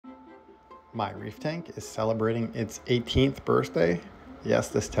My reef tank is celebrating its 18th birthday. Yes,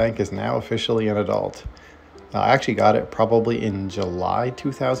 this tank is now officially an adult. I actually got it probably in July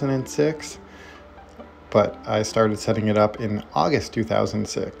 2006, but I started setting it up in August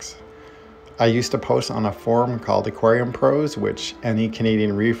 2006. I used to post on a forum called Aquarium Pros, which any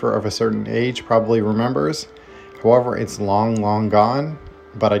Canadian reefer of a certain age probably remembers. However, it's long gone,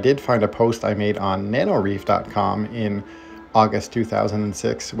 but I did find a post I made on nanoreef.com in August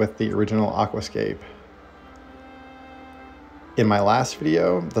 2006 with the original aquascape. In my last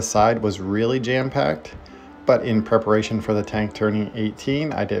video, the side was really jam-packed, but in preparation for the tank turning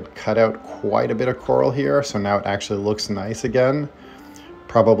 18, I did cut out quite a bit of coral here, so now it actually looks nice again.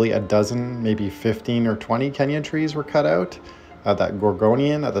 Probably a dozen, maybe 15 or 20 Kenya trees were cut out. That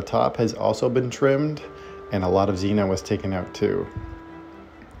Gorgonian at the top has also been trimmed, and a lot of Xena was taken out too.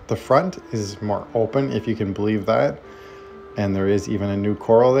 The front is more open, if you can believe that, and there is even a new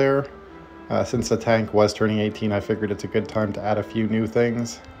coral there. Since the tank was turning 18, I figured it's a good time to add a few new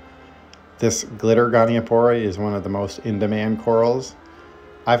things. This glitter Goniopora is one of the most in-demand corals.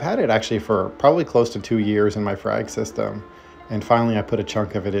 I've had it actually for probably close to 2 years in my frag system, and finally I put a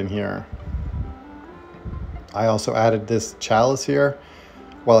chunk of it in here. I also added this chalice here.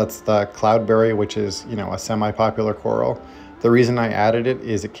 Well, it's the cloudberry, which is, a semi-popular coral. The reason I added it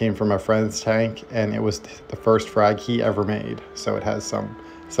is it came from a friend's tank, and it was the first frag he ever made, so it has some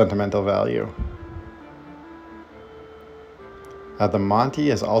sentimental value. The Monty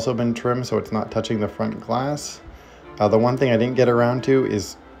has also been trimmed so it's not touching the front glass. The one thing I didn't get around to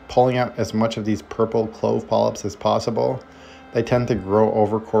is pulling out as much of these purple clove polyps as possible. They tend to grow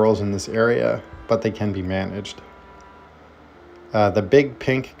over corals in this area, but they can be managed. The big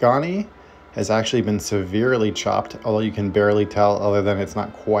pink Goni has actually been severely chopped, although you can barely tell other than it's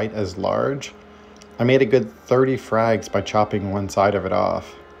not quite as large. I made a good 30 frags by chopping one side of it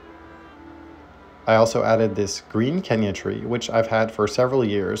off. I also added this green Kenya tree, which I've had for several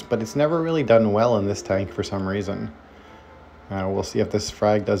years, but it's never really done well in this tank for some reason. We'll see if this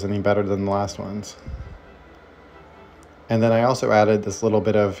frag does any better than the last ones. And then I also added this little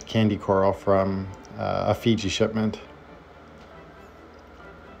bit of candy coral from a Fiji shipment.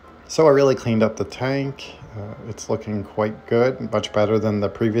 So I really cleaned up the tank. It's looking quite good, much better than the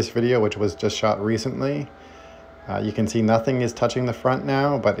previous video, which was just shot recently. You can see nothing is touching the front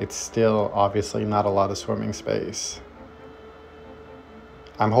now, but it's still obviously not a lot of swimming space.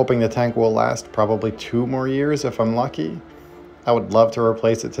 I'm hoping the tank will last probably 2 more years if I'm lucky. I would love to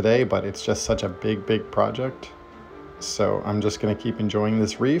replace it today, but it's just such a big project. So I'm just gonna keep enjoying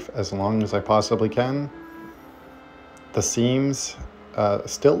this reef as long as I possibly can. The seams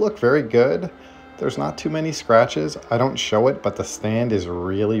still look very good. There's not too many scratches. I don't show it, but the stand is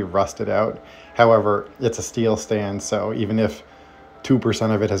really rusted out. However, it's a steel stand, so even if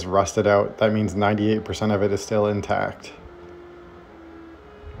 2% of it has rusted out, that means 98% of it is still intact.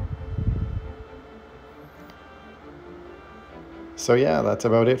 So yeah, that's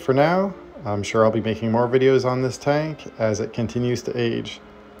about it for now. I'm sure I'll be making more videos on this tank as it continues to age.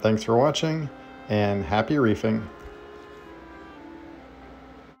 Thanks for watching, and happy reefing.